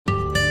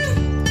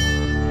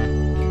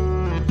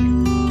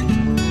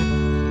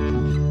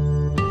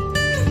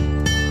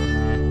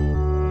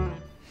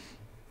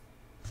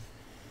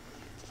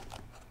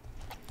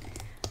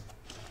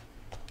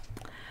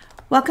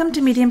Welcome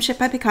to Mediumship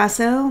by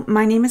Picasso.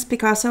 My name is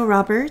Picasso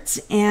Roberts,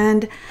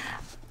 and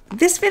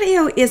this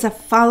video is a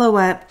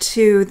follow-up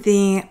to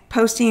the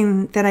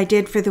posting that I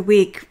did for the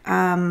week.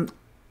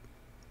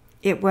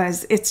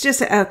 It's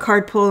just a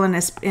card pull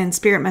and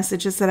spirit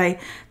messages that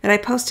I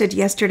posted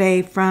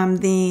yesterday from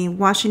the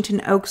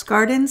Washington Oaks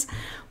Gardens.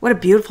 What a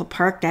beautiful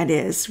park that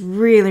is.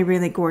 Really,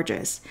 really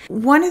gorgeous.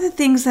 One of the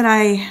things that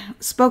I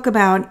spoke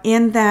about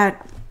in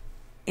that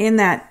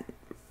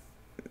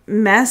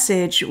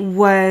message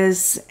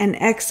was an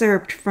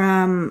excerpt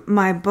from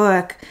my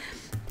book.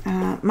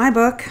 Hang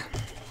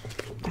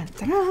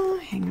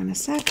on a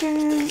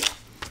second.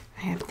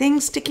 I have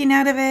things sticking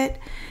out of it.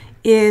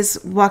 Is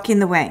Walking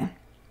the Way.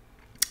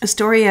 A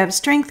story of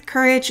strength,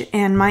 courage,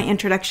 and my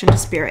introduction to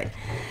spirit.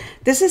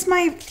 This is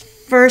my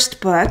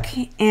first book,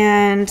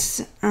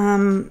 and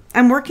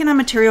I'm working on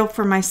material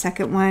for my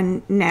second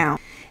one now.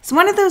 It's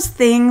one of those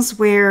things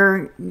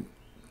where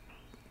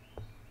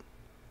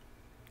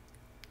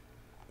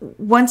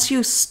once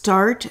you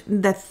start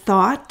the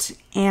thought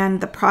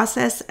and the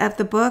process of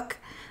a book,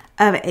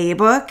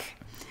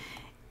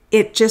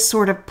 it just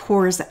sort of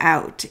pours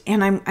out,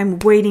 and I'm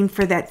waiting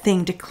for that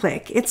thing to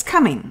click. It's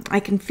coming. I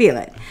can feel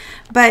it.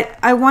 But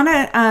I want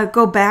to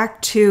go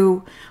back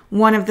to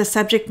one of the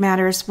subject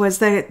matters was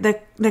the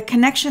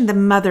connection, the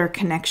mother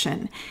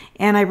connection.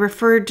 And I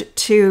referred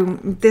to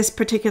this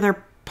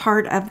particular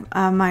part of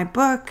my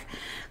book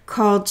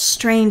called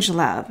Strange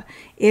Love.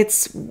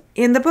 It's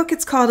in the book.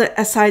 It's called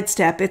a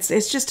sidestep. It's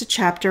just a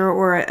chapter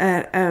or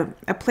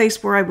a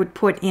place where I would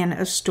put in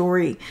a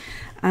story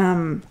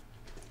or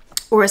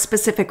a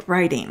specific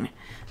writing.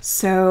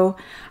 So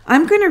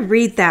I'm going to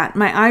read that.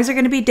 My eyes are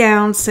going to be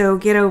down, so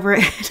get over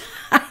it.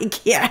 I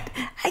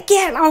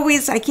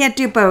can't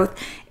do both.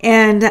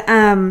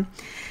 And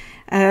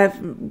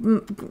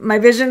my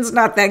vision's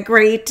not that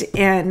great,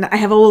 and I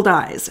have old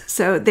eyes.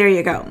 So there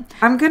you go.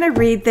 I'm going to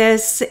read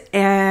this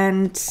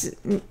and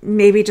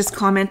maybe just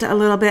comment a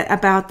little bit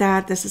about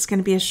that. This is going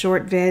to be a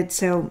short vid,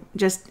 so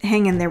just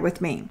hang in there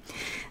with me.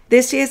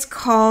 This is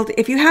called,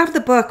 if you have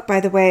the book, by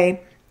the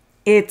way,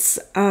 it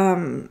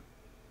starts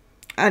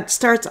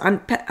on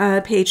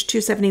page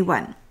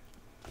 271.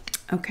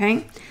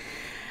 Okay?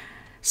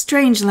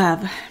 Strange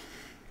love.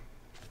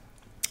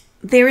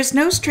 There is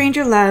no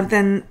stranger love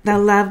than the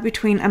love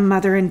between a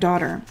mother and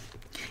daughter.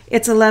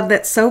 It's a love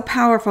that's so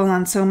powerful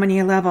on so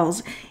many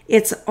levels,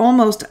 it's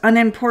almost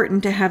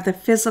unimportant to have the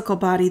physical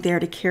body there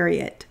to carry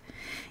it.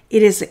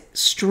 It is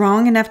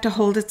strong enough to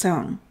hold its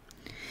own.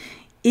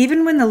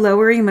 Even when the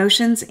lower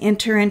emotions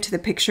enter into the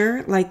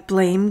picture, like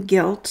blame,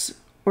 guilt,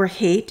 or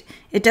hate,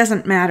 it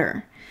doesn't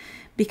matter,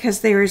 because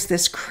there is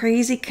this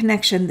crazy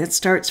connection that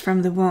starts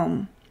from the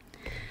womb.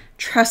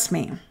 Trust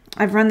me,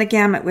 I've run the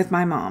gamut with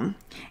my mom.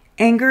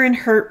 Anger and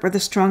hurt were the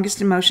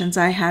strongest emotions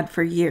I had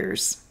for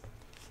years.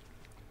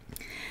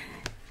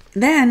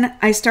 Then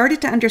I started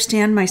to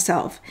understand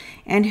myself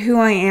and who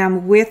I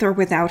am with or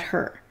without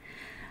her.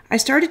 I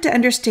started to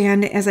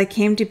understand as I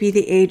came to be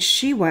the age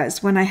she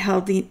was when I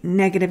held the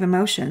negative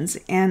emotions,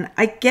 and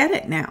I get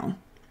it now.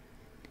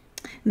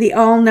 The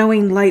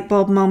all-knowing light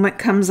bulb moment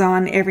comes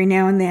on every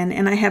now and then,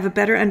 and I have a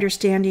better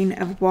understanding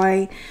of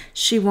why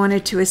she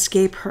wanted to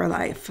escape her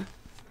life.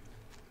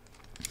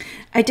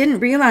 I didn't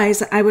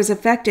realize I was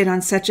affected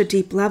on such a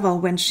deep level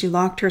when she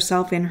locked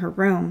herself in her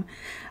room.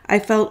 I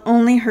felt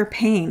only her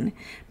pain,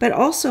 but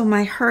also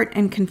my hurt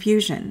and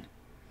confusion.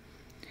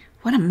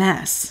 What a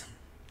mess.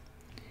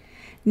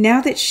 Now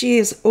that she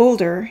is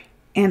older,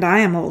 and I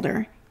am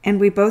older, and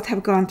we both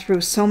have gone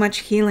through so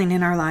much healing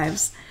in our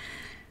lives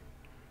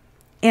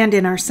and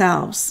in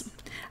ourselves,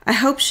 I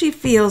hope she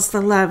feels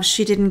the love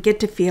she didn't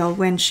get to feel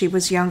when she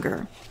was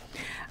younger.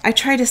 I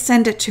try to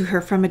send it to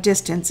her from a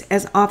distance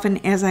as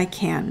often as I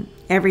can,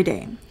 every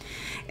day.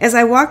 As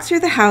I walk through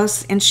the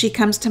house and she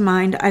comes to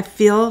mind, I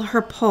feel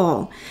her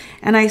pull,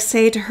 and I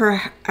say to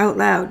her out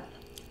loud,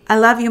 "I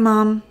love you,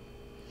 Mom."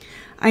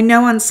 I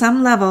know on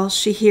some level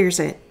she hears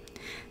it.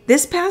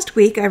 This past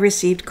week I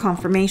received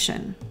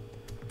confirmation.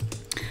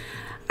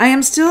 I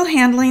am still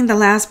handling the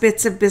last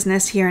bits of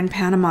business here in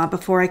Panama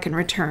before I can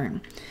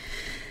return.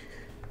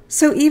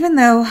 So even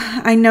though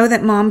I know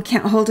that Mom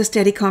can't hold a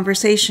steady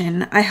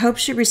conversation, I hope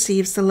she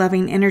receives the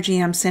loving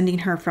energy I'm sending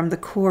her from the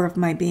core of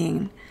my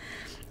being.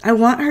 I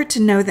want her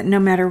to know that no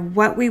matter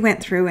what we went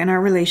through in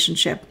our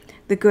relationship,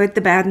 the good,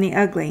 the bad, and the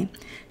ugly,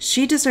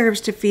 she deserves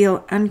to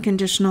feel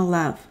unconditional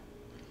love.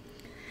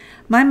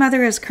 My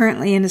mother is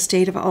currently in a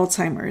state of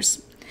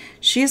Alzheimer's.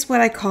 She is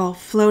what I call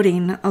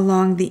floating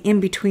along the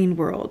in-between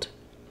world.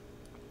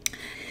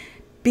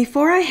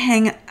 Before I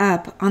hang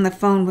up on the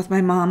phone with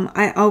my mom,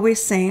 I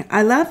always say,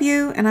 "I love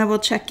you, and I will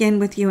check in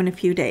with you in a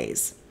few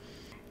days."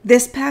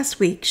 This past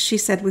week, she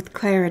said with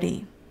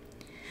clarity,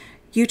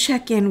 "You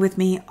check in with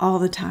me all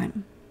the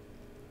time."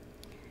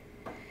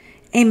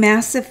 A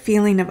massive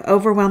feeling of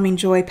overwhelming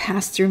joy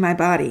passed through my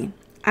body.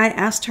 I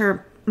asked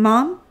her,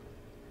 "Mom,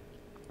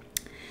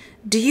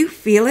 do you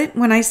feel it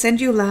when I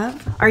send you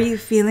love? Are you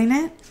feeling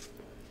it?"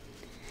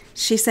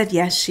 She said,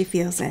 yes, she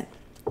feels it.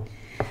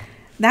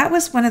 That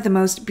was one of the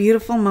most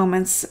beautiful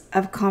moments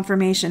of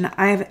confirmation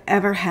I have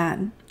ever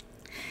had.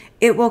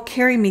 It will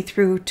carry me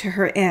through to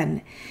her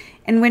end,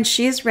 and when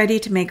she is ready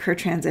to make her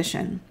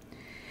transition.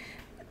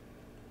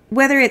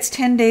 Whether it's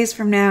 10 days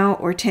from now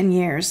or 10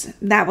 years,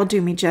 that will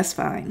do me just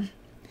fine.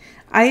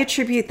 I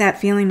attribute that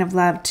feeling of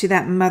love to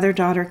that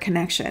mother-daughter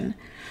connection.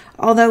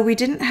 Although we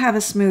didn't have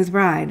a smooth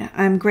ride,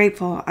 I'm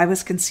grateful I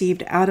was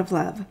conceived out of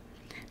love.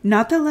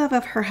 Not the love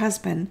of her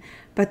husband,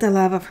 but the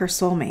love of her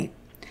soulmate.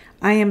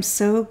 I am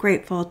so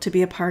grateful to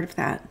be a part of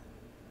that.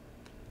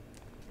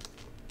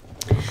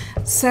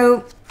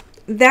 So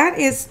that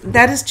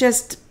is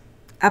just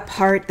a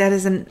part that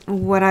is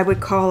what I would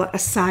call a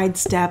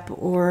sidestep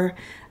or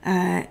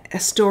a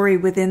story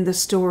within the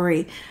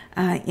story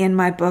in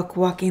my book,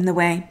 Walking the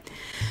Way.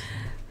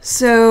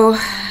 So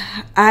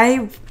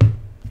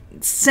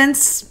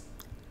since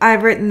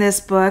I've written this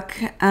book,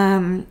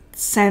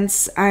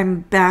 since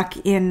I'm back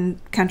in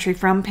country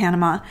from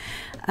Panama,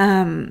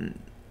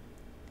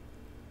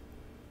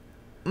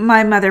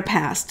 my mother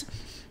passed.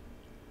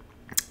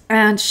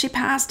 And she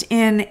passed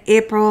in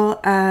April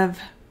of,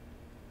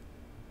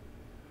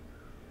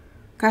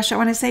 I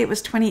want to say it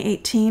was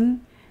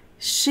 2018.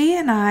 She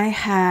and I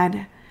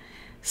had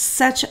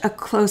such a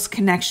close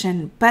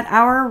connection, but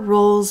our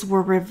roles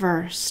were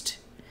reversed.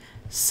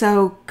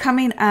 So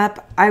coming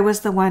up, I was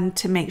the one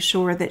to make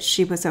sure that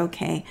she was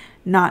okay,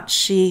 not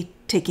she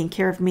taking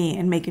care of me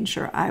and making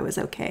sure I was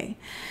okay.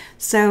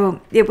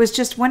 So it was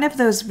just one of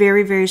those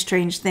very, very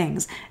strange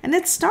things. And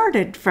it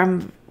started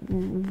from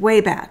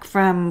way back,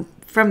 from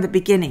the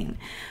beginning.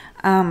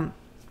 And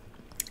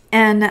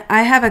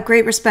I have a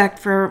great respect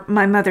for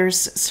my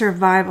mother's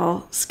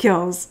survival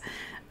skills.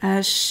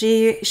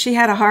 She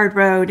had a hard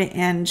road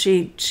and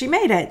she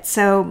made it.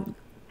 So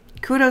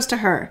kudos to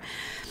her.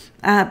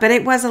 But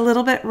it was a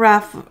little bit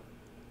rough.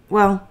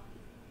 Well,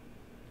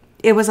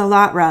 it was a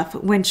lot rough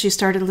when she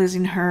started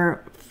losing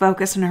her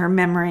focus and her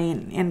memory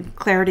and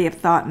clarity of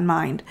thought and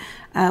mind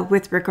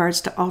with regards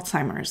to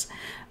Alzheimer's.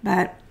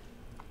 But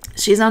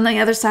she's on the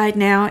other side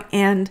now,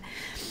 and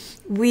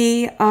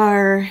we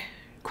are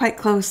quite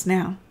close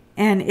now,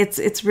 and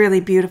it's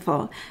really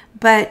beautiful.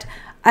 But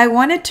I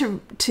wanted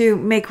to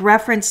make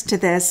reference to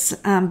this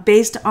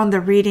based on the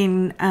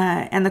reading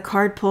and the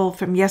card pull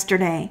from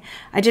yesterday.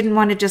 I didn't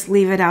want to just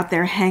leave it out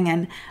there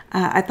hanging.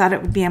 I thought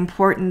it would be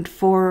important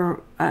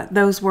for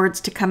those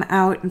words to come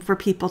out and for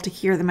people to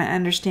hear them and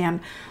understand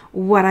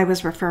what I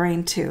was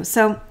referring to.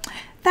 So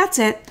that's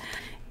it.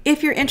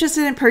 If you're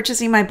interested in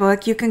purchasing my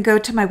book, you can go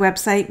to my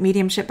website,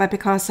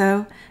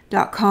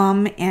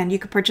 mediumshipbypicasso.com, and you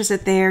can purchase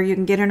it there. You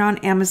can get it on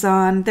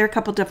Amazon. There are a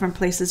couple different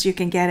places you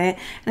can get it.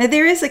 And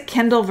there is a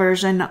Kindle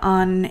version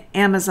on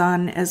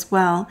Amazon as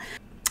well.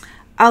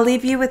 I'll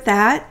leave you with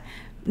that.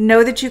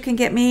 Know that you can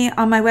get me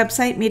on my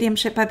website,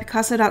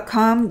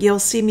 mediumshipbypicasso.com. You'll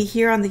see me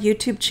here on the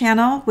YouTube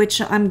channel, which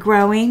I'm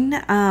growing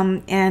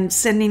and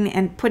sending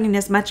and putting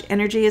as much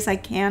energy as I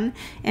can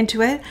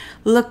into it.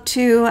 Look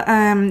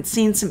to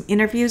seeing some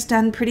interviews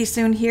done pretty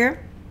soon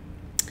here.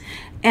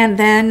 And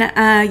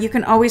then you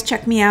can always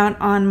check me out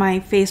on my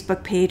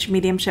Facebook page,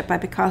 Mediumship by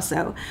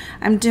Picasso.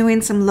 I'm doing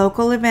some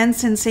local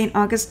events in St.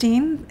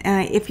 Augustine.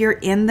 If you're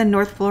in the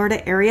North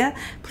Florida area,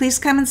 please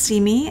come and see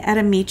me at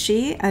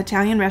Amici, an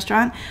Italian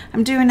restaurant.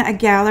 I'm doing a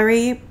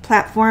gallery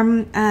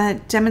platform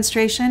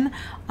demonstration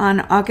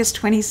on August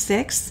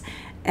 26th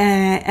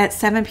at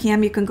 7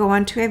 p.m. You can go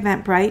on to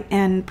Eventbrite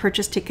and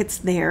purchase tickets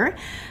there.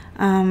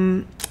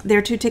 There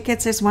are 2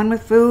 tickets. There's one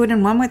with food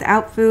and one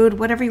without food.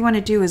 Whatever you want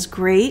to do is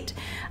great.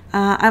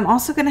 I'm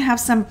also going to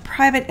have some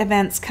private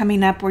events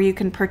coming up where you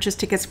can purchase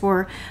tickets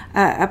for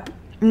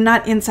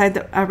not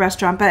inside a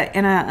restaurant, but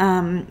in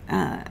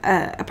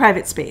a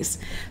private space.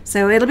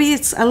 So it'll be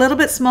a little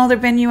bit smaller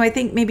venue. I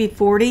think maybe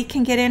 40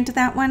 can get into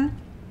that one.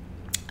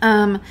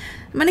 I'm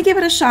going to give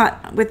it a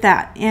shot with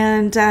that.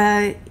 And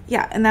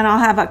yeah, and then I'll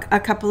have a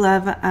couple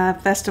of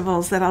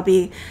festivals that I'll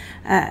be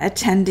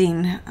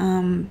attending.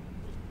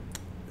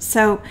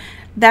 So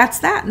that's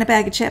that in a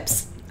bag of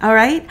chips. All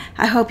right.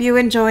 I hope you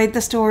enjoyed the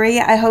story.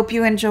 I hope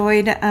you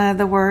enjoyed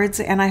the words,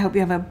 and I hope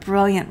you have a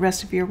brilliant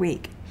rest of your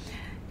week.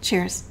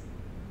 Cheers.